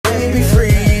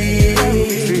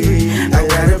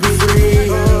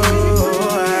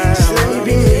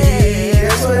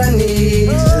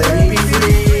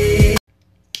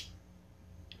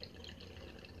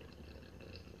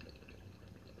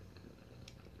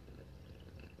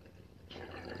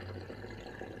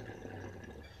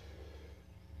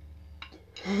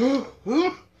Good,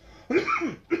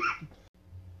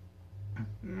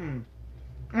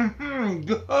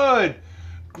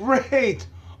 great,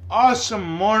 awesome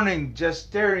morning,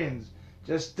 Jesterians,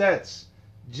 Jestettes,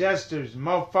 Jesters,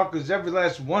 motherfuckers, every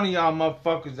last one of y'all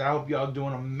motherfuckers. I hope y'all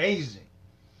doing amazing.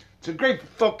 It's a great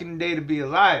fucking day to be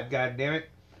alive, goddammit.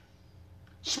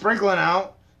 Sprinkling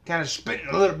out, kind of spitting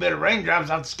a little bit of raindrops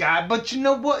out the sky, but you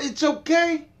know what? It's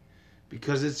okay,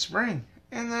 because it's spring,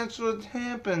 and that's what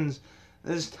happens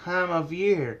this time of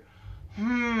year.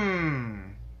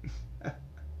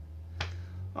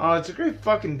 Oh, it's a great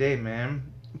fucking day, man.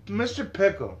 Mr.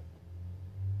 Pickle,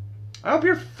 I hope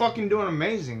you're fucking doing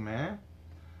amazing, man.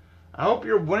 I hope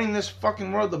you're winning this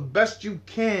fucking world the best you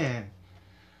can.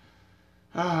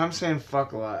 Oh, I'm saying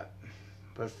fuck a lot.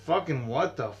 But fucking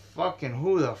what the fucking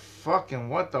who the fucking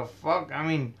what the fuck? I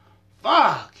mean,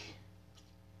 fuck!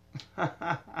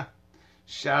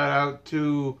 Shout out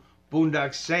to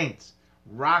Boondock Saints.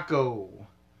 Rocco.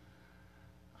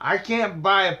 I can't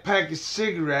buy a pack of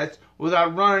cigarettes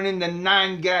without running into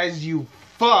 9 guys you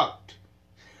fucked.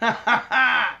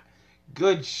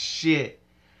 Good shit.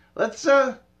 Let's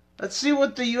see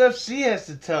what the UFC has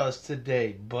to tell us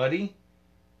today, buddy.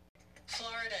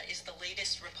 Florida is the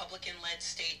latest Republican-led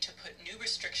state to put new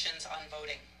restrictions on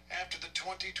voting. After the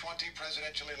 2020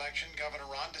 presidential election, Governor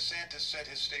Ron DeSantis said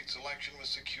his state's election was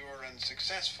secure and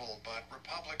successful, but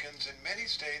Republicans in many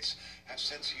states have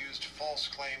since used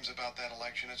false claims about that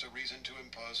election as a reason to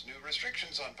impose new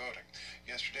restrictions on voting.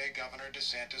 Yesterday, Governor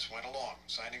DeSantis went along,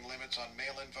 signing limits on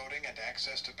mail-in voting and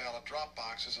access to ballot drop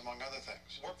boxes, among other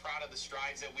things. We're proud of the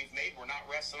strides that we've made. We're not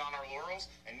resting on our laurels,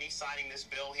 and me signing this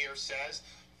bill here says,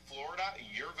 Florida,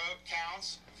 your vote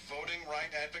counts. Voting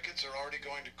right advocates are already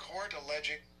going to court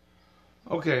alleging...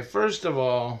 Okay, first of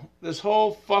all, this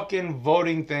whole fucking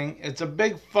voting thing, it's a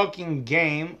big fucking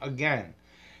game, again.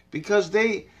 Because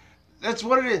that's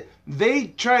what it is. They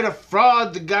try to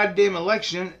fraud the goddamn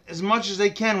election as much as they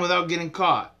can without getting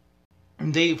caught.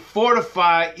 They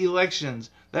fortify elections.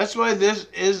 That's why this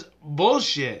is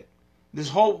bullshit.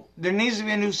 There needs to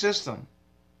be a new system.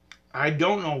 I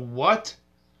don't know what.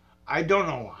 I don't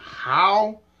know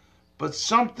how. But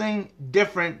something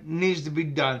different needs to be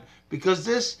done. Because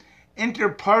this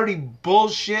inter-party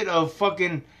bullshit of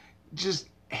fucking just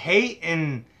hate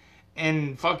and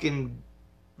fucking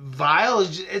vile,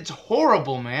 it's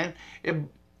horrible, man.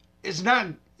 It's not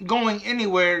going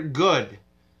anywhere good.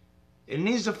 It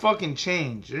needs to fucking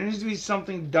change. There needs to be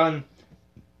something done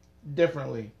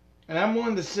differently. And I'm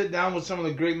willing to sit down with some of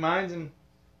the great minds and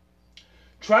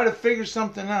try to figure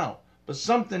something out. But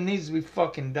something needs to be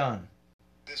fucking done.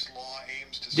 This law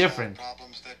aims to Different. solve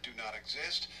problems that do not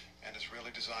exist and is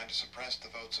really designed to suppress the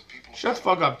votes of people. Shut the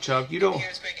fuck up, Chuck. You don't.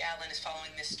 Here's Greg Allen is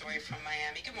following this story from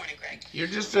Miami. Good morning, Greg. You're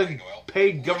just a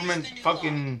paid government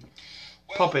fucking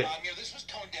puppet. This was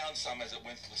toned down some as it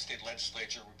went through the state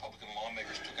legislature. Republican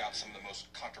lawmakers took out some of the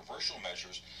most controversial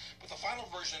measures. But the final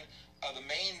version, the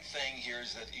main thing here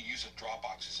is that the use of drop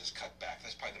boxes is cut back.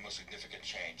 That's probably the most significant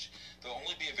change. They'll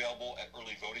only be available at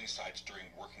early voting sites during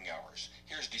working hours.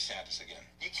 Here's DeSantis again.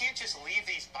 You can't just leave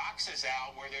these boxes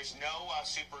out where there's no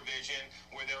supervision,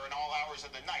 where they're in all hours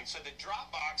of the night. So the drop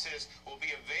boxes will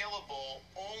be available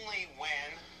only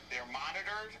when they're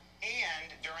monitored and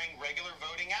during regular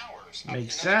voting hours.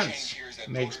 Makes sense.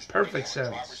 Makes perfect sense.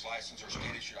 Driver's license or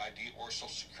state-issued ID or social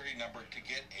security number to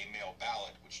get a mail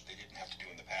ballot, which they didn't have to do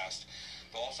in the past.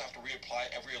 They'll also have to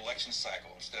reapply every election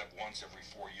cycle instead of once every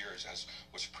 4 years, as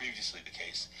was previously the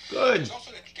case. Good. There's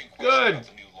also an interesting question about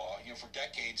the new law. For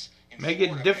decades, make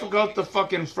it difficult to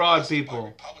fucking fraud people.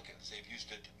 Republicans, they've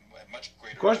used it much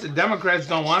greater. Of course, the Democrats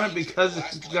don't want it because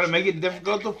it's going to make it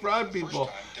difficult to fraud people.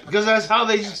 Because that's how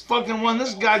they just fucking won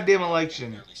this goddamn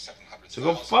election. So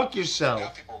go fuck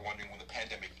yourself.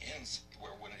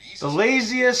 The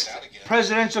laziest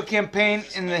presidential campaign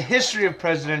in the history of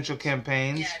presidential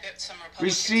campaigns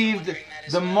received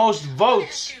the most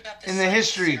votes in the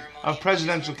history of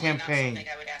presidential campaigns.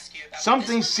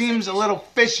 Something seems a little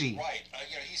fishy.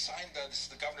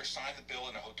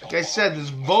 Like I said, this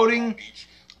voting,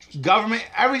 government,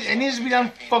 everything, it needs to be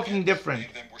done fucking different.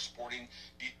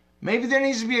 Maybe there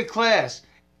needs to be a class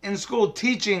in school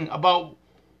teaching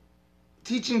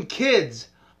kids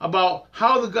about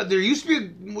how there used to be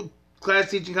a class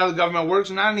teaching how the government works,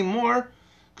 not anymore,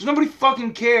 because nobody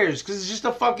fucking cares, because it's just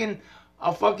a fucking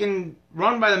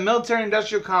run by the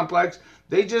military-industrial complex.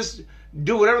 They just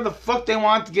do whatever the fuck they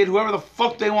want to get whoever the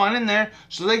fuck they want in there,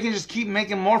 so they can just keep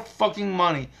making more fucking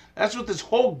money. That's what this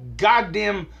whole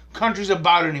goddamn country's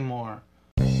about anymore.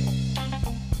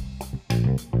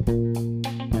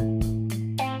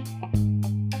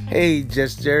 Hey,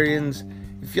 Jesterians.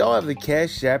 If If y'all have the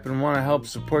Cash App and want to help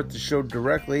support the show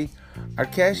directly, our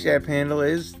Cash App handle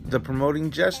is The Promoting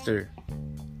Jester.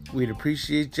 We'd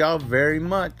appreciate y'all very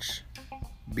much.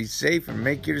 Be safe and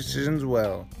make your decisions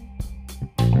well.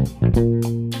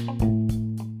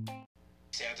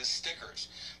 Santa stickers.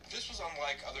 This was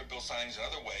unlike other bill signings in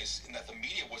other ways in that the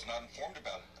media was not informed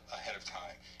about it ahead of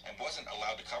time and wasn't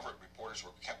allowed to cover it. Reporters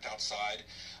were kept outside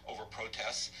over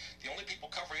protests. The only people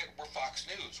covering it were Fox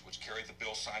News, which carried the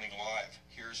bill signing live.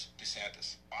 Here's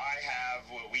DeSantis. I have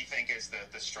what we think is the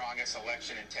strongest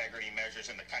election integrity measures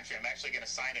in the country. I'm actually going to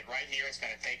sign it right here. It's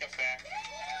going to take effect.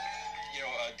 You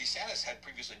know, DeSantis had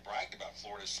previously bragged about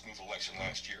Florida's smooth election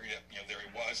last year. You know, there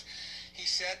he was. He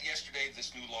said yesterday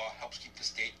this new law helps keep the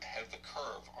state ahead of the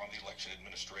curve on the election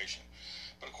administration.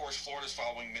 But of course, Florida's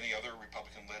following many other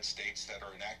Republican-led states that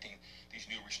are enacting these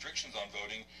new restrictions on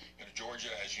voting. You know,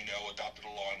 Georgia, as you know, adopted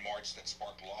a law in March that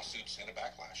sparked lawsuits and a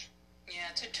backlash. Yeah,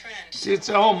 it's a trend. See, it's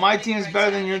my team's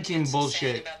better than your team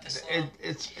bullshit.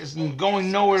 It's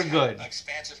going nowhere good.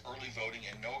 Expansive early voting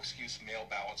and no excuse mail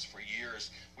ballots for years,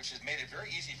 which has made it very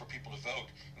easy for people to vote.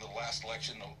 In the last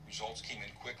election, the results came in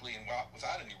quickly and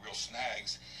without any real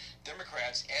snags.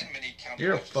 Democrats and many county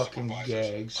You're a election fucking supervisors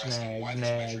gag, are asking why snag,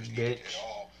 these measures nag, needed bitch. at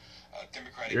all.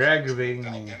 Democratic You're aggravating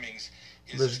Val me. Demings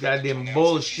is This expected to goddamn announce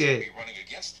bullshit. that she's gonna be running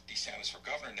against DeSantis for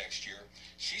governor next year.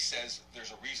 She says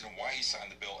there's a reason why he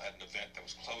signed the bill at an event that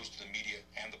was closed to the media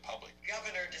and the public.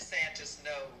 Governor DeSantis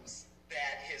knows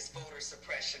that his voter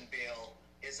suppression bill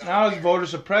is Now it's unfair, voter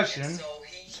suppression, and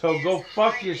so he go is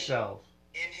fuck hiding yourself.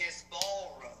 in his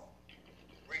ballroom,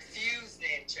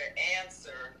 refusing to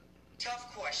answer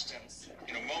tough questions.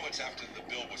 You know, moments after the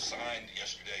bill was signed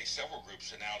yesterday, several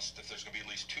groups announced that there's going to be at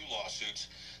least 2 lawsuits.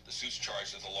 The suits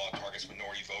charge that the law targets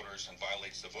minority voters and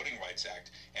violates the Voting Rights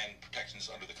Act and protections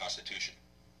under the Constitution.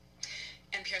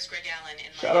 NPR's Greg Allen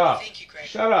in Shut Miami. up. Thank you, Greg.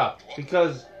 Shut up.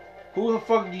 Because who the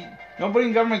fuck nobody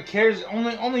in government cares.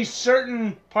 Only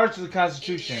certain parts of the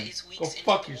Constitution. India is weeks Go into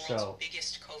fuck the yourself. world's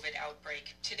biggest COVID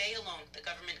outbreak. Today alone, the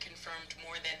government confirmed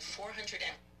more than 400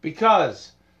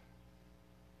 Because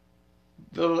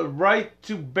the right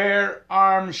to bear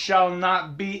arms shall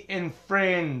not be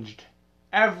infringed.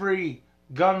 Every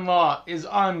gun law is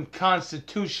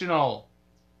unconstitutional.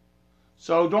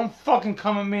 So don't fucking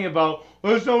come at me about,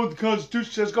 well, that's not what the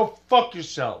Constitution says. Go fuck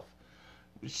yourself.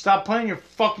 Stop playing your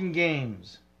fucking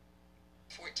games.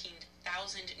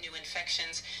 14,000 new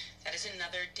infections. That is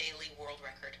another daily world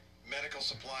record. Medical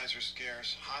supplies are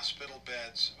scarce. Hospital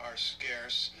beds are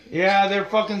scarce. Yeah, they're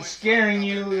fucking scaring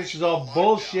you. This is all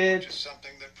bullshit. It's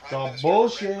all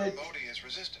bullshit. Modi has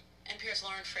resisted. NPR's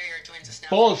Lauren Frayer joins us now.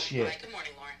 Bullshit. Hi, good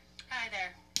morning, Lauren. Hi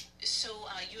there. So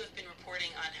you have been reporting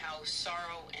on how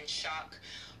sorrow and shock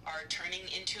are turning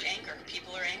into anger.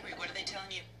 People are angry. What are they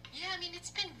telling you? Yeah, I mean,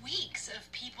 it's been weeks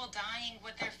of people dying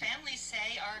what their families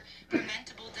say are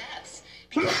preventable deaths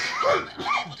because they've been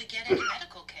unable to get any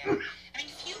medical care. I mean,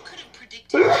 few could have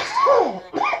predicted just how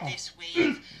horrible this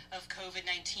wave of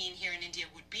COVID-19 here in India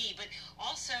would be, but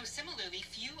also, similarly,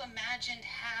 few imagined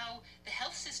how the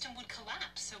health system would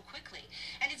collapse so quickly.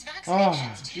 And it's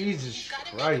vaccinations, too. Jesus You've got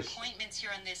to Christ. make appointments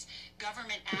here on this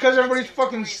government app Because that's everybody's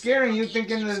fucking notoriously scaring you, buggy,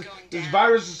 thinking keeps that going this down.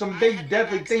 virus is some I big had my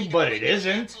deadly thing, vaccine but it appointment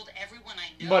isn't. canceled. Everyone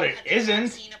I know But it had their isn't.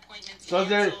 vaccine appointments So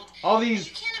there, canceled. all And these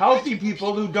you can't healthy imagine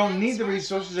people who people don't without need the smartphones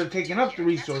resources are taking to up the do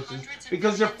it. That's resources hundreds of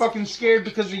because they're millions of fucking people scared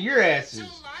because of your So asses. a lot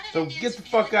of So Indians get the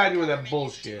feel fuck like out of here with the that government is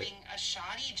bullshit. doing a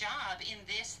shoddy job in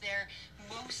this, their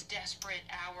most desperate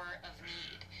hour of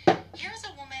need. Here's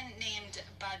a woman named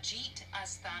Bajit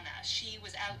Asthana. She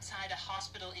was outside a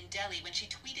hospital in Delhi when she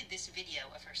tweeted this video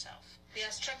of herself. We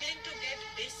are struggling to get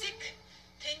basic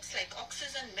things like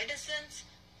oxygen, medicines,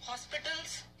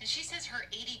 hospitals. And she says her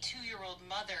 82-year-old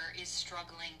mother is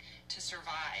struggling to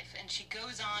survive. And she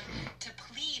goes on to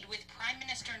plead with Prime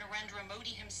Minister Narendra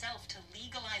Modi himself to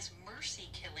legalize mercy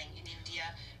killing in India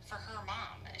for her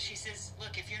mom. She says,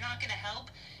 look, if you're not going to help,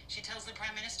 she tells the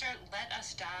Prime Minister, let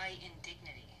us die in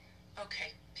dignity.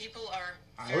 Okay, people are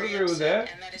I very would agree with upset,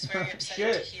 that. and that is very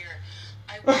upsetting Shit. to hear.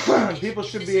 I wonder if- People if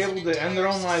should this be is an able to end their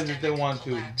own entire lives if they systemic want to.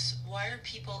 collapse. Why are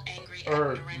people angry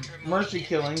Or at Narendra Modi mercy in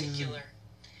killings is- particular?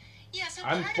 Yeah, so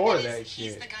I'm part for of it that is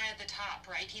he's shit. the guy at the top,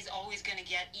 right? He's always going to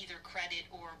get either credit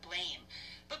or blame.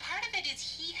 But part of it is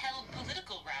he held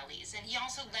political rallies, and he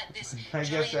also let this I giant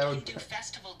guess that would- Hindu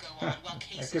festival go on while That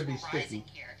cases could were be sticky. rising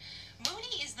here.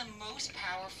 Modi is the most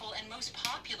powerful and most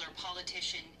popular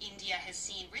politician India has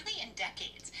seen really in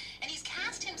decades. And he's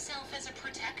cast himself as a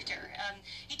protector.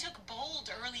 He took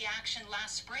bold early action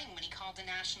last spring when he called a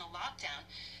national lockdown.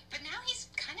 But now he's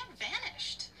kind of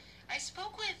vanished. I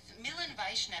spoke with Milan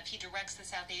Vaishnav. He directs the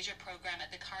South Asia program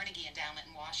at the Carnegie Endowment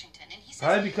in Washington, and he says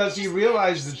Probably because he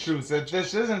realized the truth that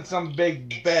this isn't some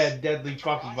big, bad, deadly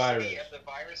fucking virus. Of the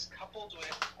virus coupled with,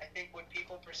 I think, what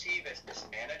people perceive as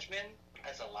mismanagement,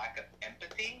 as a lack of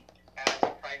empathy, as a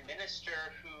prime minister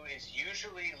who is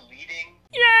usually leading.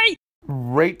 Yay!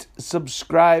 Rate,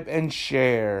 subscribe, and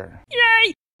share.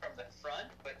 Yay! From the front,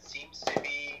 but seems to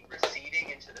be receding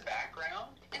into the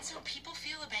background. And so people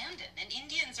feel abandoned, and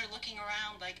Indians are looking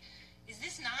around like, is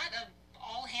this not a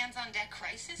all-hands-on-deck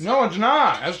crisis? No, it's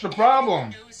not. That's the problem.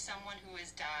 Everyone knows someone who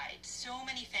has died. So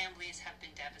many families have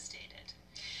been devastated.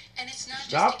 And it's not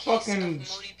Stop just a case fucking of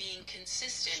Modi being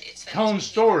consistent, it's that telling his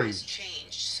behavior stories. has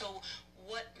changed. So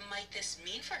what might this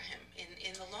mean for him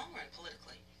in the long run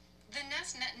politically? The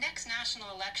next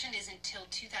national election is until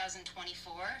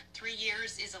 2024. 3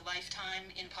 years is a lifetime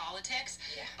in politics.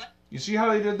 Yeah. But You see how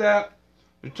they did that?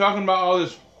 They're talking about all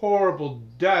this horrible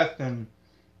death and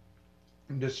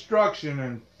destruction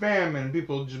and famine and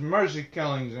people just mercy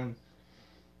killings and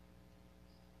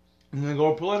they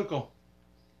go political.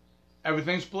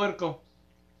 Everything's political.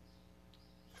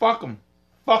 Fuck them.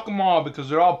 Fuck them all because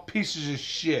they're all pieces of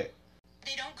shit.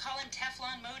 they don't call him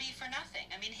Teflon Modi for nothing.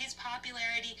 I mean, his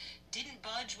popularity didn't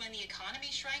budge when the economy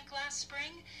shrank last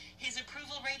spring. His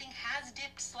approval rating has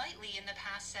dipped slightly in the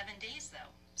past 7 days,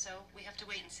 though. So we have to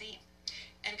wait and see.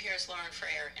 NPR's Lauren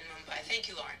Freyer in Mumbai. Thank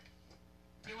you, Lauren.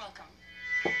 You're welcome.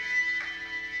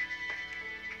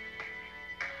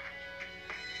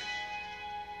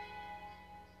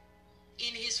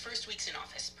 In his first weeks in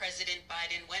office, President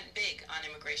Biden went big on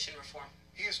immigration reform.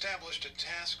 He established a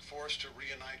task force to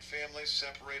reunite families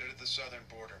separated at the southern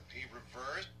border. He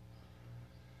reversed.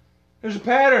 There's a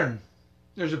pattern.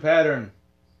 There's a pattern.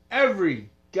 Every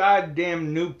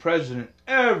goddamn new president,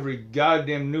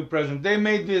 they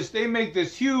make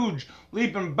this huge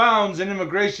leap and bounds in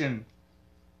immigration.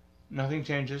 Nothing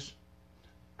changes.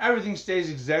 Everything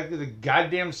stays exactly the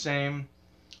goddamn same.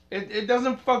 It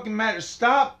doesn't fucking matter.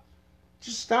 Stop.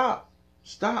 Just stop.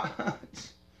 Stop.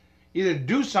 Either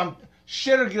do something,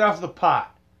 shit, or get off the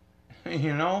pot.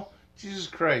 You know? Jesus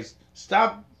Christ.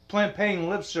 Stop paying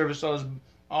lip service to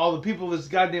all the people of this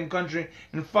goddamn country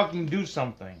and fucking do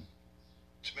something.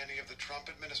 Many of the Trump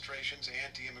administration's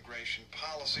anti-immigration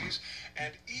policies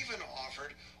and even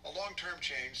offered a long-term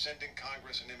change, sending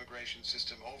Congress an immigration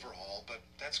system overhaul, but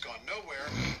that's gone nowhere.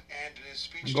 And in his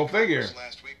speech Go to figure. Congress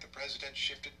last week, the president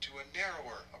shifted to a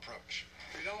narrower approach.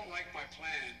 If you don't like my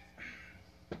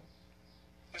plan,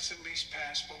 let's at least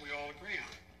pass what we all agree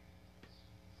on.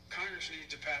 Congress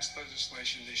needs to pass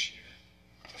legislation this year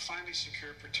to finally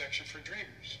secure protection for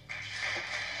dreamers.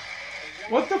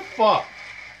 What the fuck?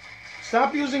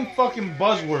 Stop using fucking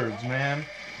buzzwords, man.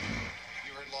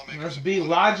 You heard lawmakers Let's be applaud,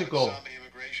 logical. but some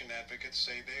immigration advocates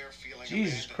say they are feeling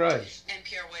Jesus abandoned. Christ.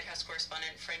 NPR White House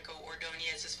correspondent Franco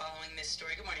Ordonez is following this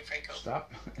story. Good morning, Franco.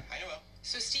 Stop. I know.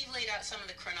 So Steve laid out some of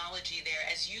the chronology there.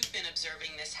 As you've been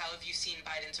observing this, how have you seen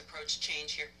Biden's approach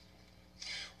change here?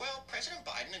 Well, President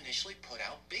Biden initially put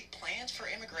out big plans for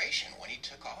immigration when he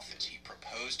took office. He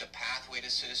proposed a pathway to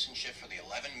citizenship for the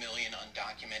 11 million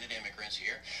undocumented immigrants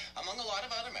here, among a lot of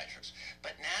other measures.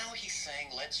 But now he's saying,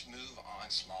 let's move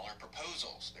on smaller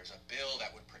proposals. There's a bill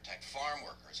that would protect farm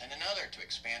workers and another to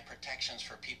expand protections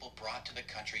for people brought to the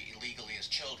country illegally as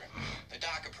children, the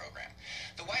DACA program.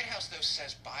 The White House, though,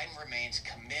 says Biden remains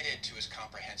committed to his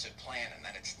comprehensive plan and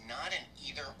that it's not an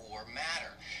either-or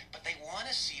matter. But they want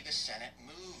to see the Senate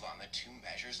move on the two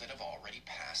measures that have already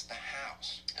passed the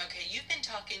House. Okay, you've been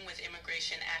talking with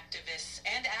immigration activists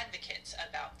and advocates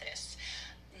about this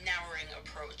narrowing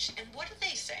approach, and what are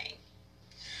they saying?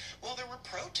 Well, there were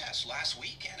protests last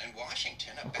weekend in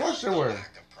Washington about course there the were.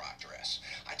 lack of progress.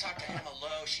 I talked to Emma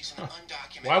Lowe. She's an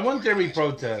undocumented Why wouldn't there be organizer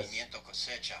of protests? Movimiento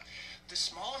Cosecha. The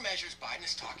smaller measures Biden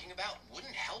is talking about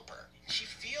wouldn't help her. She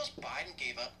feels Biden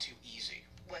gave up too easy.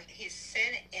 What he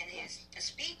said in his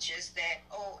speech is that,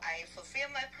 oh, I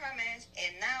fulfilled my promise,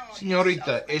 and now...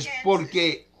 Señorita, es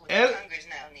porque Congress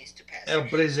now needs to pass el it.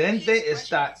 presidente He's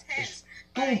está washing his hands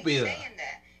by estúpida. saying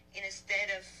that, instead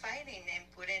of fighting and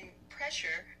putting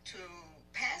pressure to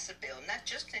pass a bill, not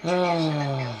just introduce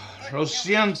a bill. Lo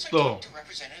siento.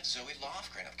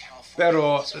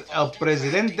 Pero el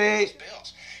presidente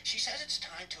She says it's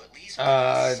time to at least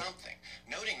do something,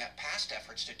 noting that past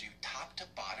efforts to do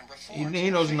top-to-bottom reforms. he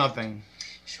knows nothing.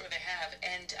 Sure they have,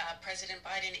 and President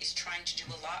Biden is trying to do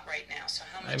a lot right now, so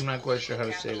how much I'm not quite sure how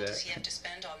to capital say does that. he have to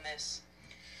spend on this?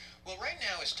 Well, right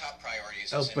now his top priority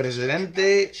is El his infrastructure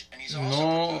presidente package, and he's also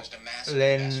no proposed a massive le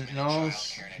investment in knows.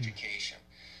 childcare and education.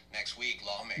 Next week,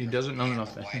 lawmakers He doesn't know will be at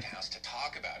nothing. the White House to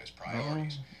talk about his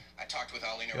priorities. I talked with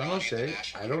Ali Narani no at the sé.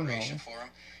 National I don't Immigration know. Forum.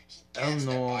 I don't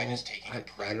know. I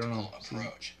don't know.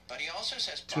 Approach. But he also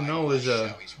says to know is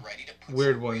a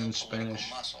weird one in Spanish.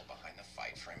 Muscle behind the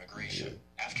fight for immigration.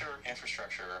 After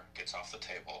infrastructure gets off the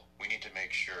table, we need to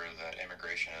make sure that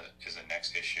immigration is the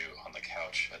next issue on the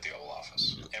couch at the Oval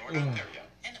Office. And we're not there yet.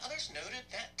 And others noted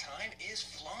that time is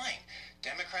flying.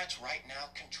 Democrats right now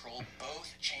control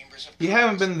both chambers of Congress. You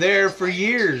haven't been there for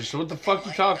years. So what the fuck are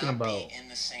you talking about? In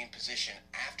the same position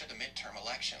after the midterm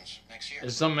elections next year.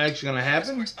 Is something actually going to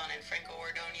happen? Correspondent Franco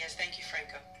Ordonez. Thank you,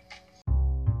 Franco.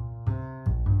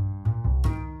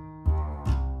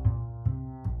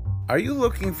 Are you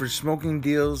looking for smoking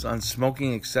deals on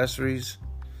smoking accessories?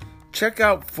 Check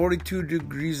out 42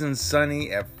 Degrees and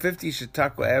Sunny at 50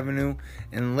 Chautauqua Avenue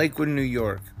in Lakewood, New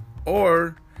York,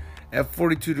 or at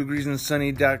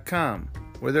 42degreesandsunny.com,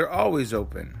 where they're always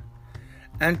open.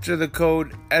 Enter the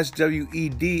code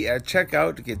SWED at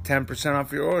checkout to get 10%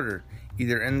 off your order,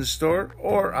 either in the store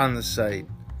or on the site.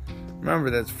 Remember,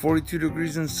 that's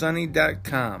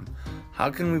 42degreesandsunny.com. How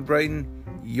can we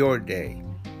brighten your day?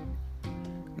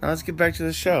 Now let's get back to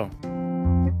the show.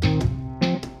 Thank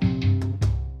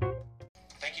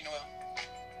you, Noel.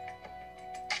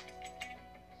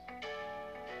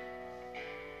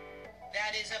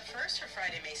 That is up first for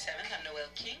Friday, May 7th. I'm Noel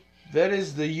King. That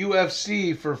is the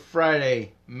UFC for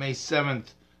Friday, May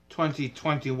 7th,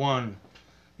 2021.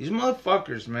 These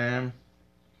motherfuckers, man.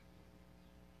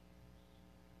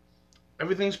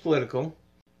 Everything's political.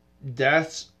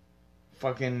 Deaths,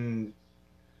 fucking...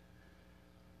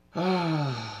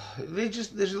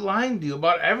 they're lying to you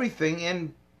about everything,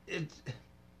 and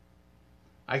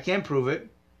I can't prove it.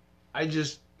 I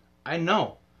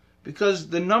know. Because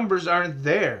the numbers aren't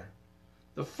there.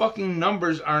 The fucking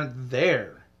numbers aren't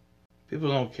there. People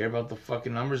don't care about the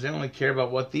fucking numbers. They only care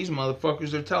about what these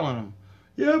motherfuckers are telling them.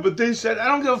 Yeah, but they said... I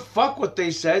don't give a fuck what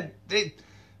they said. They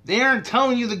aren't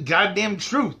telling you the goddamn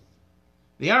truth.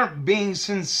 They aren't being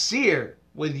sincere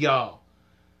with y'all.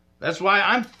 That's why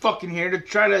I'm fucking here to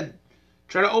try to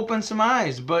open some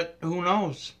eyes. But who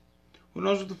knows? Who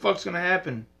knows what the fuck's gonna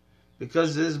happen?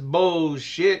 Because this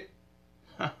bullshit.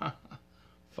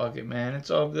 Fuck it, man.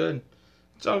 It's all good.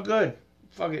 It's all good.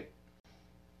 Fuck it.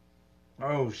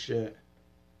 Oh, shit.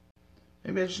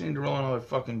 Maybe I just need to roll another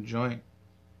fucking joint.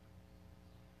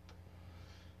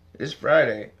 It's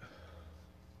Friday.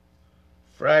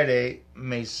 Friday,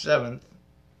 May 7th.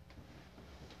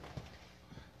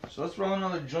 So let's roll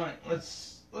another joint.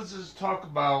 Let's just talk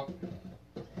about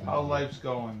how life's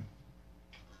going.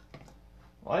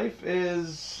 Life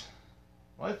is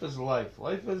life.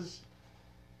 Life is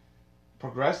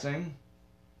progressing.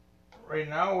 Right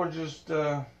now we're just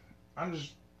I'm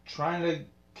just trying to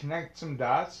connect some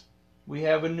dots. We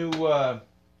have a new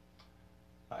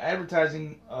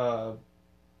advertising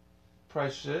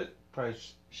price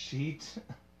sheet.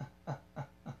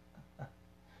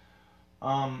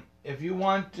 If you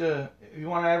want to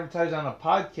advertise on a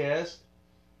podcast,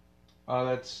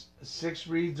 that's 6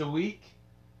 reads a week.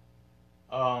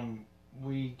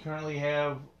 We currently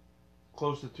have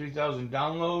close to 3,000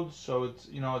 downloads, so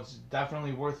it's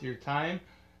definitely worth your time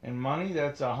and money.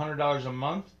 That's $100 a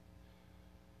month,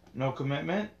 no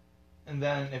commitment. And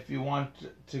then if you want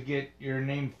to get your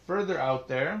name further out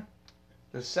there,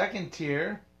 the second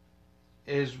tier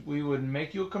is we would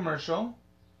make you a commercial,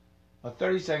 a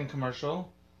 30-second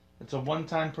commercial. It's a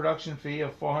one-time production fee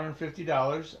of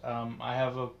 $450. I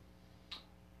have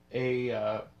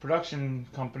a production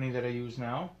company that I use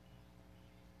now.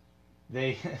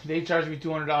 They charge me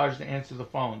 $200 to answer the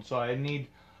phone, so I need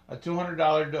a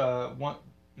 $200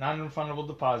 non-refundable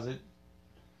deposit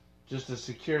just to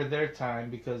secure their time,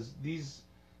 because these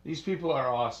people are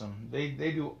awesome. They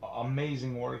do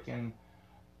amazing work, and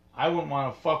I wouldn't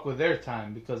want to fuck with their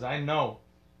time because I know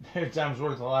their time's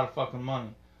worth a lot of fucking money.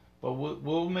 But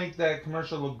we'll make that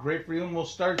commercial look great for you, and we'll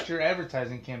start your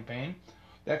advertising campaign.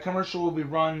 That commercial will be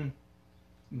run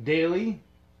daily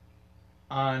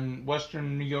on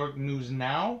Western New York News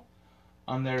Now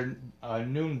on their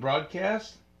noon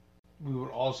broadcast. We would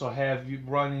also have you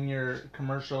running your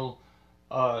commercial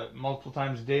multiple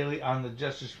times daily on the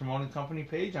Justice Promoting Company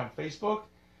page on Facebook,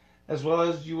 as well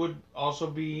as you would also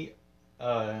be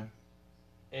a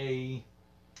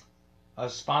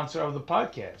sponsor of the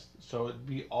podcast. So it'd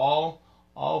be all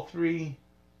 3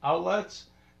 outlets,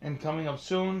 and coming up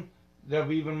soon there'll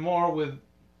be even more with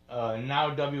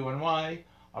Now WNY,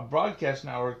 a broadcast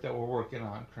network that we're working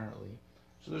on currently.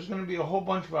 So there's going to be a whole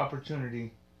bunch of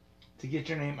opportunity to get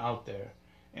your name out there.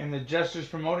 And the Jesters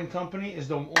Promoting Company is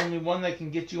the only one that can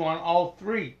get you on all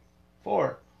 3,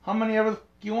 4. How many ever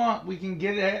you want, we can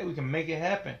get it. We can make it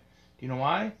happen. Do you know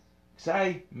why? Because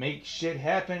I make shit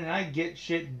happen and I get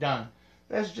shit done.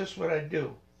 That's just what I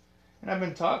do. And I've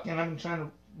been talking, I've been trying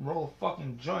to roll a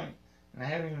fucking joint. And I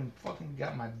haven't even fucking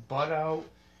got my butt out.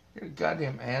 You're a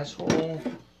goddamn asshole.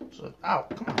 So, ow,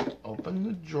 come on. Open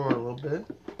the drawer a little bit.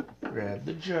 Grab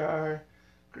the jar.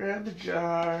 Grab the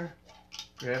jar.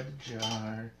 Grab the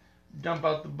jar. Dump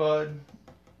out the bud.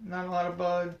 Not a lot of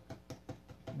bud.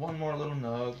 One more little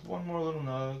nug. One more little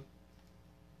nug.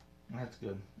 That's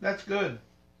good. That's good.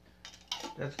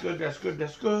 That's good. That's good.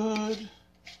 That's good.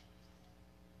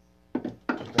 Put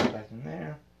that back in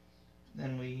there.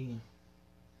 Then we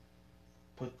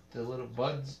put the little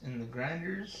buds in the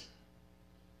grinders.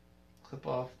 Clip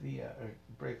off the, or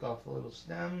break off the little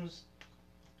stems.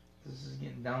 This is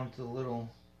getting down to the little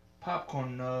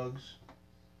popcorn nugs.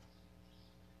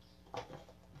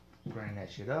 Grind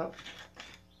that shit up.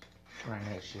 Grind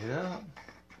that shit up.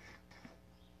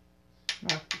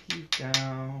 Knock the keef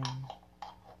down.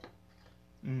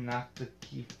 Knock the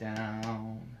keef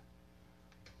down.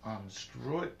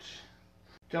 Unscrew it.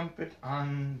 Dump it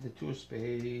on the 2 of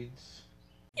spades.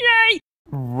 Yay!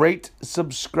 Rate,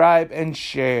 subscribe, and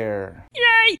share.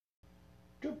 Yay!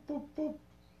 Boop, boop, boop.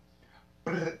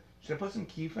 Brr. Should I put some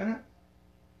keef in it?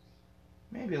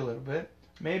 Maybe a little bit.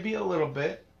 Maybe a little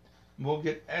bit. We'll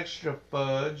get extra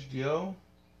fudge, yo.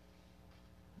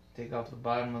 Take off the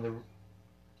bottom of the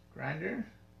grinder.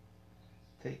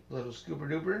 Take a little scooper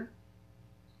duper.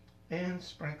 And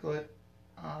sprinkle it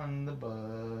on the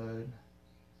bud.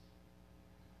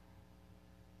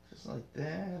 Just like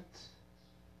that.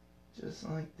 Just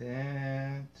like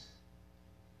that.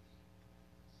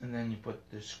 And then you put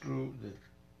screw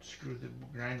the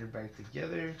grinder back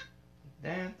together. Like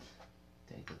that.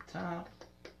 Take the top.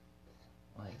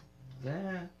 Like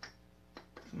that.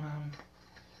 Come on.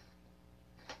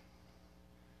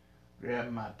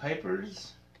 Grab my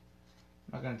papers.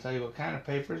 I'm not going to tell you what kind of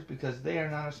papers because they are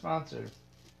not a sponsor.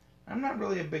 I'm not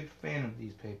really a big fan of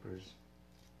these papers.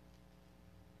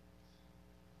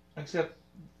 Except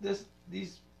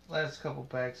these last couple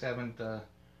packs haven't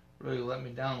really let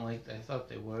me down like I thought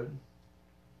they would.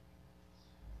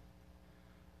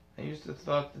 I used to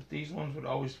thought that these ones would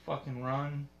always fucking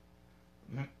run.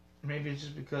 Maybe it's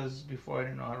just because before I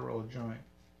didn't know how to roll a joint.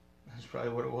 That's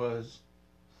probably what it was.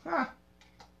 Ha!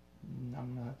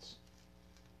 I'm nuts.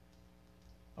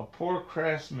 A poor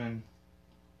craftsman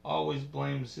always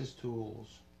blames his tools.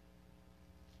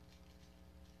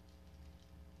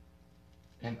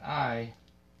 And I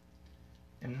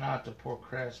am not a poor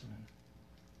craftsman.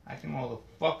 I can roll the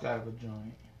fuck out of a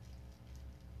joint.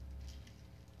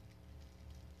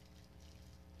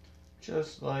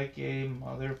 Just like a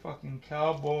motherfucking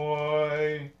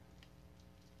cowboy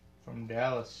from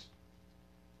Dallas.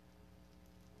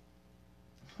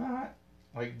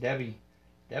 Like Debbie.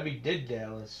 Debbie did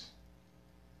Dallas.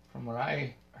 From what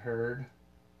I heard.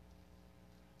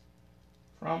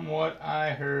 From what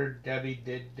I heard, Debbie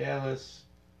did Dallas.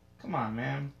 Come on,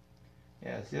 man.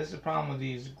 Yeah, see, that's the problem with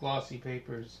these glossy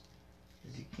papers.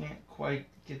 Is you can't quite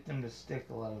get them to stick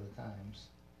a lot of the times.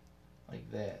 Like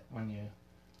that. When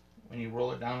you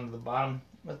roll it down to the bottom.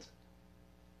 Let's...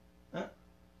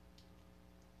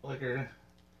 Flicker.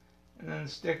 And then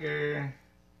sticker.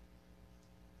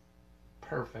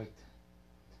 Perfect.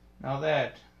 Now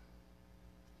that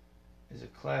is a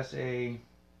Class A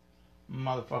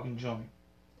motherfucking joint.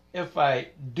 If I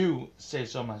do say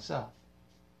so myself.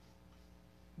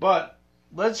 But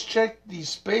let's check the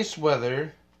space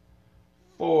weather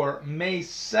for May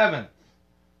 7th.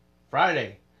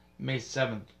 Friday, May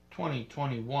 7th,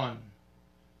 2021.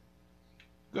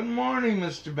 Good morning,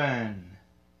 Mr. Ben.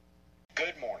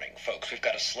 Good morning, folks. We've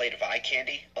got a slate of eye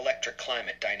candy, electric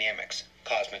climate dynamics,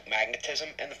 cosmic magnetism,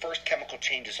 and the first chemical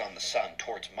changes on the sun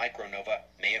towards micronova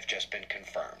may have just been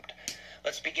confirmed.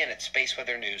 Let's begin at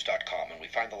spaceweathernews.com, and we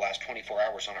find the last 24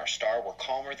 hours on our star were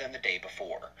calmer than the day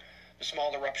before. The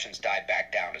small eruptions died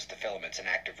back down as the filaments in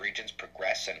active regions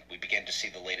progress, and we begin to see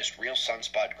the latest real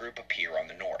sunspot group appear on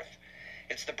the north.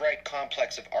 It's the bright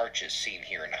complex of arches seen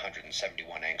here in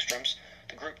 171 angstroms.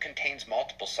 The group contains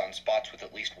multiple sunspots with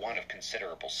at least one of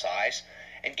considerable size,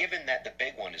 and given that the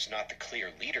big one is not the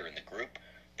clear leader in the group,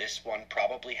 this one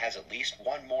probably has at least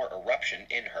one more eruption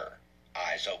in her.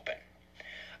 Eyes open.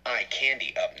 Eye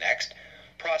candy up next.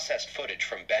 Processed footage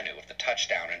from Bennu of the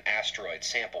touchdown and asteroid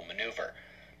sample maneuver.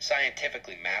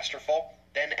 Scientifically masterful,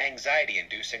 then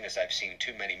anxiety-inducing as I've seen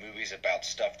too many movies about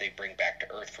stuff they bring back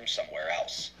to Earth from somewhere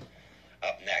else.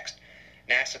 Up next,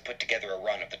 NASA put together a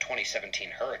run of the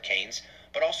 2017 hurricanes,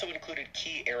 but also included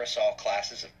key aerosol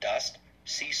classes of dust,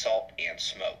 sea salt, and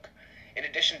smoke. In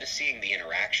addition to seeing the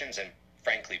interactions and,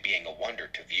 frankly, being a wonder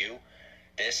to view,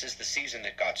 this is the season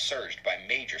that got surged by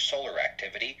major solar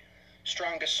activity,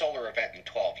 strongest solar event in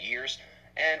 12 years,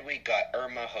 And we got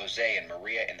Irma, Jose, and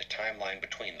Maria in the timeline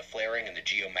between the flaring and the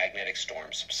geomagnetic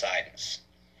storm subsidence.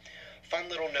 Fun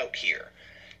little note here.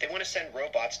 They want to send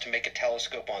robots to make a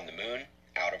telescope on the moon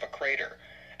out of a crater.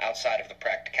 Outside of the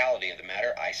practicality of the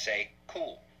matter, I say,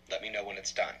 cool. Let me know when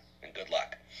it's done, and good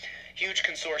luck. Huge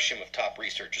consortium of top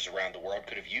researchers around the world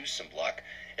could have used some luck,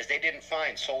 as they didn't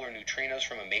find solar neutrinos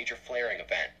from a major flaring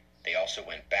event. They also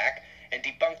went back and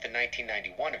debunked the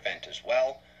 1991 event as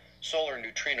well. Solar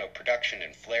neutrino production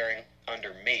and flaring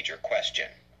under major question.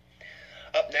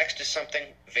 Up next is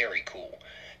something very cool.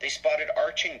 They spotted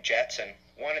arcing jets and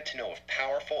wanted to know if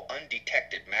powerful,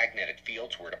 undetected magnetic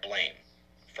fields were to blame.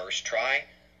 First try,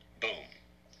 boom.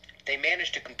 They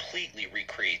managed to completely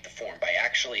recreate the form by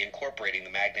actually incorporating the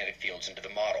magnetic fields into the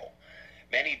model.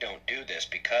 Many don't do this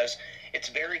because it's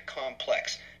very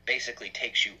complex, basically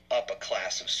takes you up a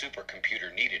class of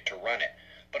supercomputer needed to run it.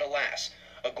 But alas,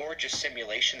 a gorgeous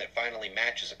simulation that finally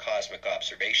matches a cosmic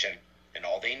observation, and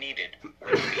all they needed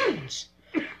were the fields.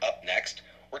 Up next,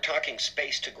 we're talking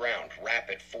space-to-ground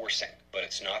rapid forcing, but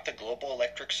it's not the global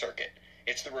electric circuit.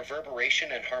 It's the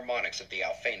reverberation and harmonics of the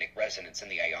Alphanic resonance in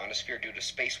the ionosphere due to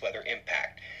space weather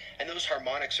impact, and those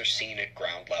harmonics are seen at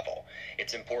ground level.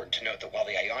 It's important to note that while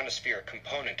the ionosphere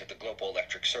component of the global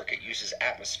electric circuit uses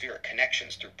atmospheric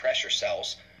connections through pressure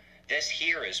cells, this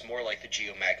here is more like the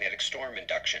geomagnetic storm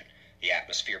induction. The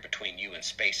atmosphere between you and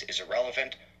space is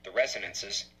irrelevant. The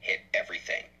resonances hit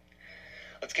everything.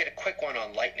 Let's get a quick one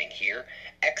on lightning here.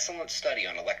 Excellent study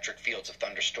on electric fields of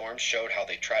thunderstorms showed how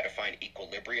they try to find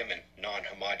equilibrium and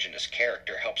non-homogeneous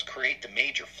character helps create the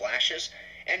major flashes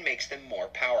and makes them more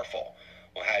powerful.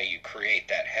 Well, how do you create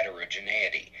that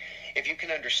heterogeneity? If you can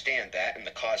understand that and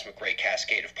the cosmic ray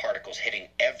cascade of particles hitting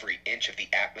every inch of the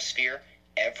atmosphere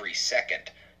every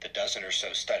second, the dozen or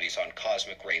so studies on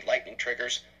cosmic ray lightning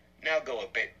triggers now go a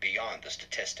bit beyond the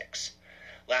statistics.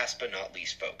 Last but not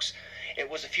least, folks, it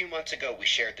was a few months ago we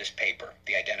shared this paper,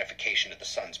 the identification of the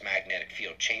sun's magnetic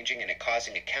field changing and it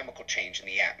causing a chemical change in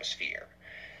the atmosphere.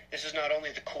 This is not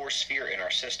only the core sphere in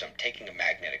our system taking a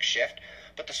magnetic shift,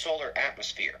 but the solar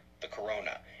atmosphere, the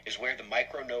corona, is where the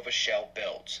micronova shell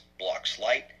builds, blocks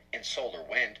light and solar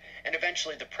wind, and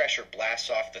eventually the pressure blasts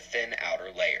off the thin outer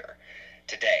layer.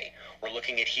 Today, we're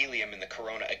looking at helium in the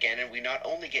corona again, and we not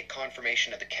only get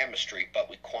confirmation of the chemistry, but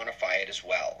we quantify it as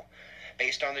well.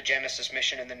 Based on the Genesis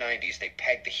mission in the 90s, they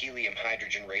pegged the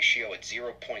helium-hydrogen ratio at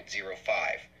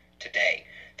 0.05. Today,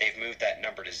 they've moved that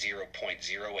number to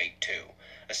 0.082,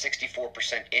 a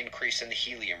 64% increase in the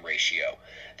helium ratio.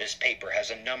 This paper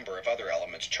has a number of other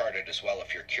elements charted as well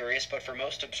if you're curious, but for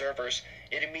most observers,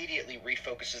 it immediately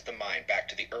refocuses the mind back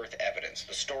to the Earth evidence,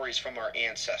 the stories from our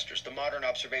ancestors, the modern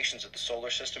observations of the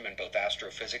solar system in both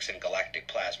astrophysics and galactic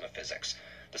plasma physics.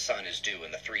 The sun is due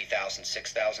in the 3,000,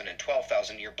 6,000, and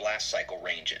 12,000 year blast cycle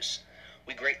ranges.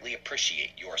 We greatly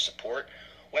appreciate your support.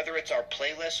 Whether it's our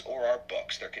playlists or our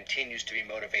books, there continues to be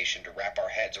motivation to wrap our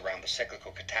heads around the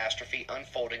cyclical catastrophe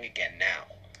unfolding again now.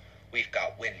 We've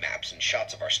got wind maps and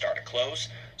shots of our star to close.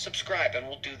 Subscribe and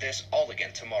we'll do this all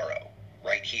again tomorrow.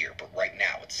 Right here, but right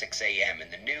now at 6 a.m. in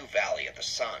the new Valley of the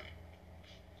Sun.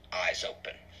 Eyes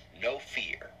open. No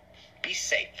fear. Be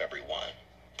safe, everyone.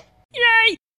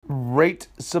 Yay! Rate,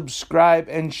 subscribe,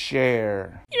 and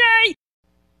share. Yay!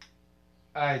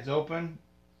 Eyes open.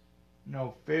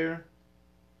 No fear.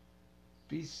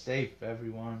 Be safe,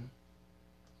 everyone.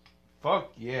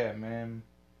 Fuck yeah, man.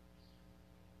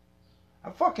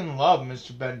 I fucking love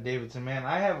Mr. Ben Davidson, man.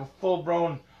 I have a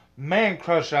full-blown man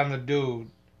crush on the dude.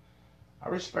 I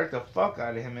respect the fuck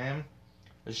out of him, man.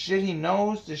 The shit he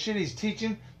knows, the shit he's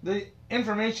teaching, the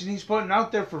information he's putting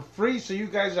out there for free so you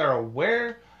guys are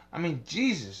aware. I mean,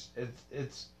 Jesus,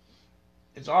 it's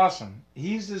awesome.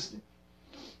 He's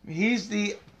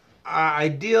the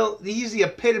ideal, he's the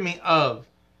epitome of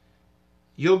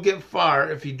you'll get far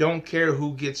if you don't care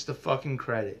who gets the fucking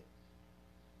credit.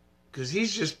 Because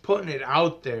he's just putting it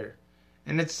out there.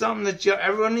 And it's something that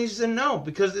everyone needs to know.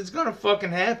 Because it's going to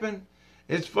fucking happen.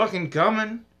 It's fucking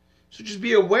coming. So just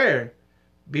be aware.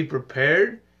 Be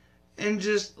prepared. And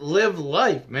just live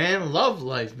life, man. Love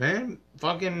life, man.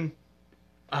 Fucking...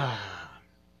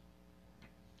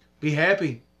 Be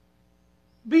happy.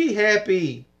 Be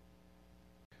happy.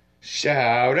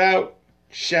 Shout out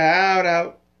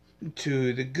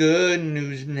to the Good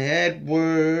News Network.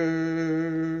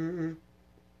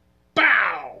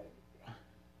 Bow!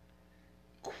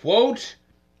 Quote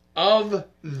of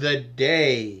the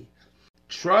day.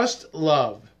 Trust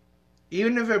love,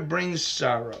 even if it brings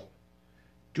sorrow.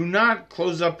 Do not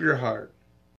close up your heart.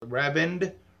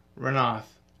 Rabindranath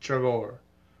Tagore,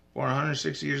 born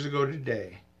 160 years ago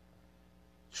today.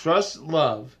 Trust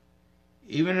love,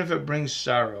 even if it brings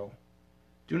sorrow.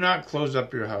 Do not close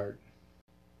up your heart.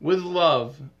 With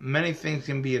love, many things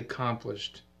can be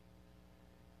accomplished.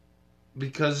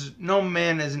 Because no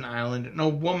man is an island, no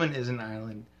woman is an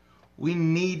island. We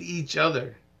need each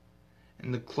other.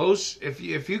 And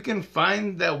if you can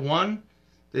find that one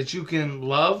that you can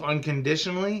love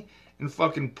unconditionally and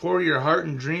fucking pour your heart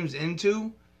and dreams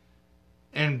into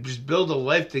and just build a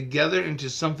life together into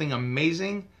something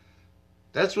amazing,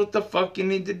 that's what the fuck you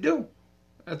need to do.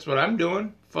 That's what I'm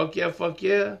doing. Fuck yeah, fuck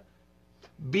yeah.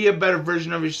 Be a better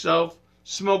version of yourself.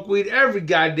 Smoke weed every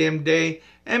goddamn day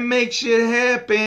and make shit happen.